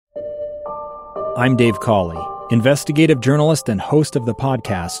I'm Dave Cawley, investigative journalist and host of the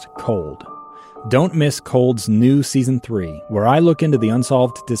podcast Cold. Don't miss Cold's new Season 3, where I look into the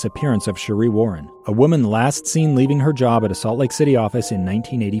unsolved disappearance of Sheree Warren, a woman last seen leaving her job at a Salt Lake City office in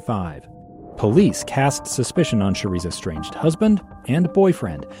 1985. Police cast suspicion on Sheree's estranged husband and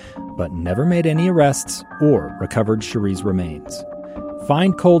boyfriend, but never made any arrests or recovered Sheree's remains.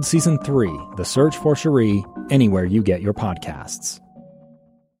 Find Cold Season 3, The Search for Sheree, anywhere you get your podcasts.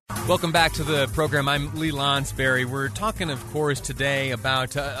 Welcome back to the program. I'm Lee Lonsberry. We're talking, of course, today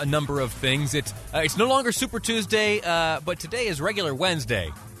about a number of things. It's no longer Super Tuesday, but today is regular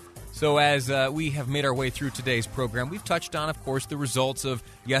Wednesday. So as we have made our way through today's program, we've touched on, of course, the results of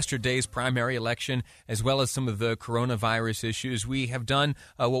yesterday's primary election, as well as some of the coronavirus issues. We have done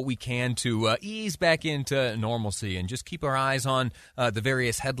what we can to ease back into normalcy and just keep our eyes on the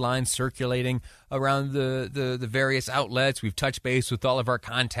various headlines circulating around the various outlets. We've touched base with all of our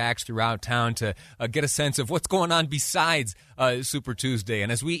contacts throughout town to get a sense of what's going on besides Super Tuesday.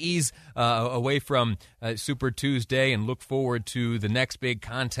 And as we ease away from Super Tuesday and look forward to the next big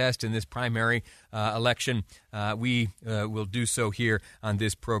contest in this primary election, we will do so here on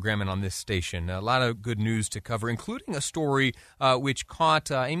this program and on this station. A lot of good news to cover, including a story which caught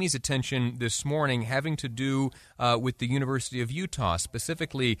Amy's attention this morning having to do with the University of Utah,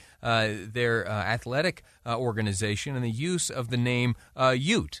 specifically their athletic organization and the use of the name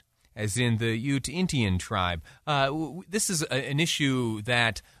Ute, as in the Ute Indian tribe. This is an issue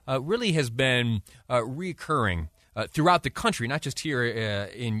that really has been recurring throughout the country, not just here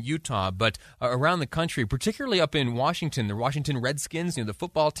in Utah, but around the country, particularly up in Washington. The Washington Redskins, the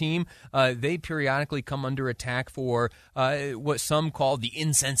football team, they periodically come under attack for what some call the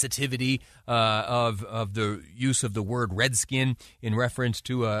insensitivity of the use of the word Redskin in reference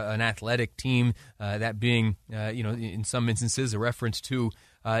to an athletic team, that being, in some instances, a reference to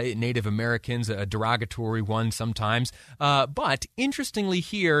Native Americans, a derogatory one sometimes. But interestingly,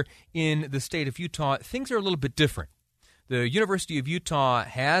 here in the state of Utah, things are a little bit different. The University of Utah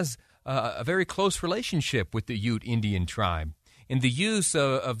has a very close relationship with the Ute Indian tribe. And the use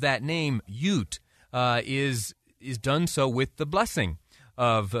of that name, Ute, is done so with the blessing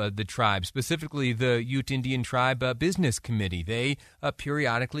of the tribe, specifically the Ute Indian Tribe Business Committee. They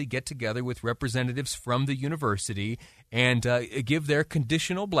periodically get together with representatives from the university and give their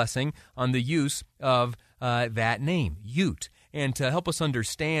conditional blessing on the use of that name, Ute. And to help us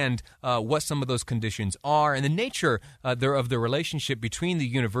understand what some of those conditions are and the nature of the relationship between the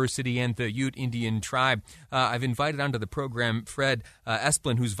university and the Ute Indian tribe, I've invited onto the program Fred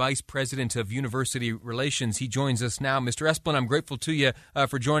Esplin, who's Vice President of University Relations. He joins us now. Mr. Esplin, I'm grateful to you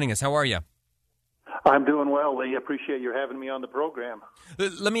for joining us. How are you? I'm doing well, Lee. Appreciate you having me on the program.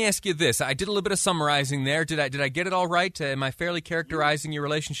 Let me ask you this. I did a little bit of summarizing there. Did I get it all right? Am I fairly characterizing your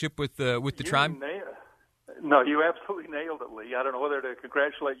relationship with the tribe? No, you absolutely nailed it, Lee. I don't know whether to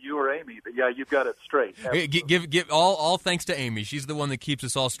congratulate you or Amy, but yeah, you've got it straight. Give all thanks to Amy. She's the one that keeps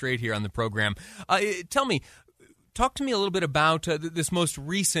us all straight here on the program. Talk to me a little bit about this most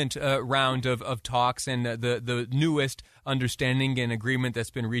recent round of talks and the newest understanding and agreement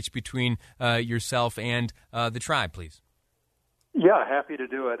that's been reached between yourself and the tribe, please. Yeah, happy to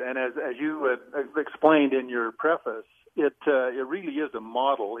do it. And as you explained in your preface, it really is a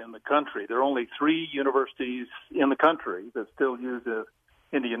model in the country. There are only 3 universities in the country that still use the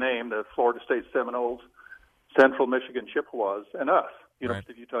Indian name: the Florida State Seminoles, Central Michigan Chippewas, and us,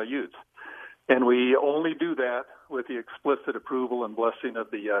 University of Utah Utes. And we only do that with the explicit approval and blessing of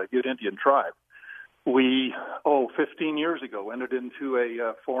the Ute Indian tribe. We, 15 years ago, entered into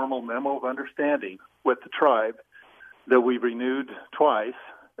a formal memo of understanding with the tribe that we renewed twice,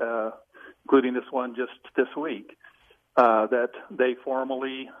 including this one just this week, that they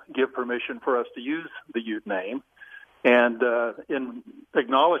formally give permission for us to use the Ute name. And in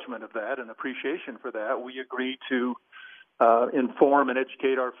acknowledgement of that and appreciation for that, we agree to inform and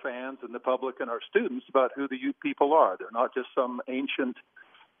educate our fans and the public and our students about who the Ute people are. They're not just some ancient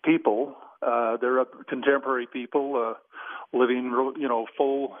people. They're contemporary people living,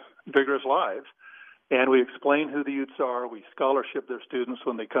 full, vigorous lives. And we explain who the Utes are. We scholarship their students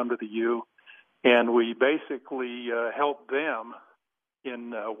when they come to the U. And we basically help them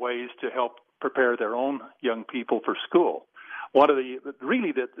in ways to help prepare their own young people for school. One of the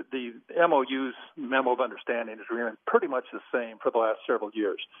MOU's memo of understanding is really pretty much the same for the last several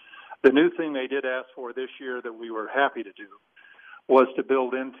years. The new thing they did ask for this year that we were happy to do was to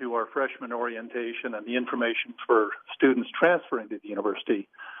build into our freshman orientation and the information for students transferring to the university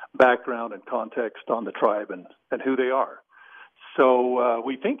background and context on the tribe and who they are. So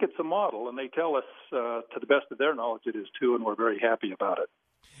we think it's a model, and they tell us, to the best of their knowledge, it is too, and we're very happy about it.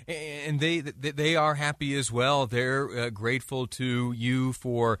 And they are happy as well. They're grateful to you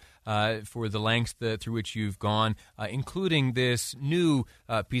for the lengths through which you've gone, including this new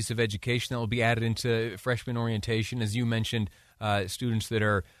piece of education that will be added into freshman orientation, as you mentioned. Students that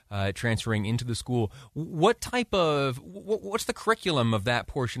are transferring into the school. What's the curriculum of that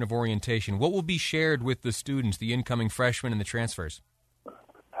portion of orientation? What will be shared with the students, the incoming freshmen and the transfers?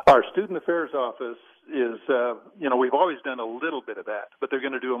 Our Student Affairs Office is, we've always done a little bit of that, but they're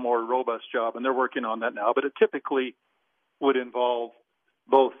going to do a more robust job, and they're working on that now. But it typically would involve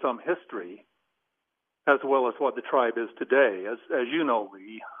both some history as well as what the tribe is today. As you know,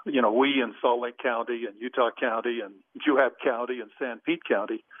 we in Salt Lake County and Utah County and Juab County and San Pete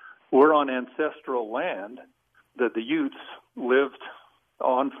County, we're on ancestral land that the Utes lived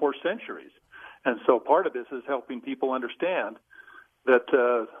on for centuries. And so part of this is helping people understand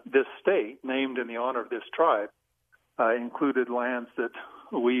that this state, named in the honor of this tribe, included lands that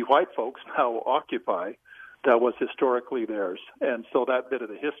we white folks now occupy that was historically theirs. And so that bit of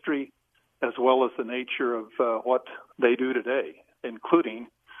the history, as well as the nature of what they do today, including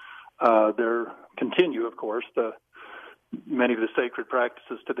continue, of course, many of the sacred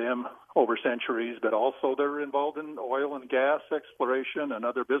practices to them over centuries, but also they're involved in oil and gas exploration and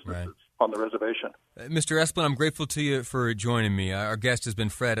other businesses on the reservation. Mr. Esplin, I'm grateful to you for joining me. Our guest has been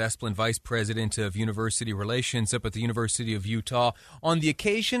Fred Esplin, Vice President of University Relations up at the University of Utah, on the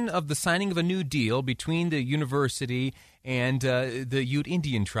occasion of the signing of a new deal between the university and the Ute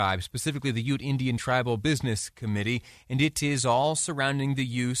Indian tribe, specifically the Ute Indian Tribal Business Committee, and it is all surrounding the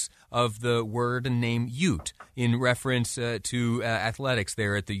use of the word and name Ute in reference to athletics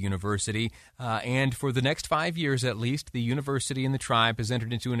there at the university. And for the next 5 years at least, the university and the tribe has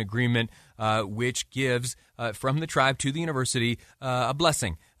entered into an agreement which gives from the tribe to the university a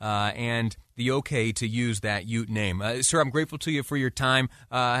blessing and the okay to use that Ute name. Sir, I'm grateful to you for your time,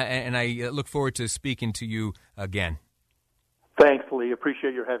 and I look forward to speaking to you again. Thanks, Lee.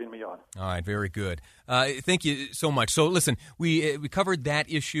 Appreciate your having me on. All right, very good. Thank you so much. So, listen, we covered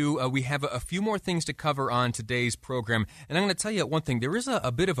that issue. We have a few more things to cover on today's program, and I'm going to tell you one thing. There is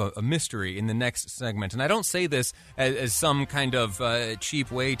a bit of a mystery in the next segment, and I don't say this as some kind of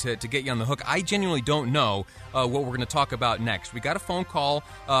cheap way to get you on the hook. I genuinely don't know what we're going to talk about next. We got a phone call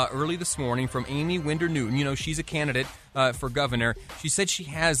early this morning from Amy Winder Newton. You know, she's a candidate for governor. She said she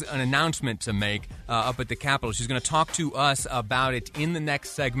has an announcement to make up at the Capitol. She's going to talk to us about it in the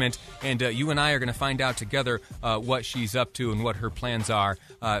next segment, and you and I are going to find out together what she's up to and what her plans are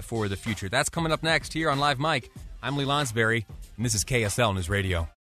for the future. That's coming up next here on Live Mike. I'm Lee Lonsberry, and this is KSL News Radio.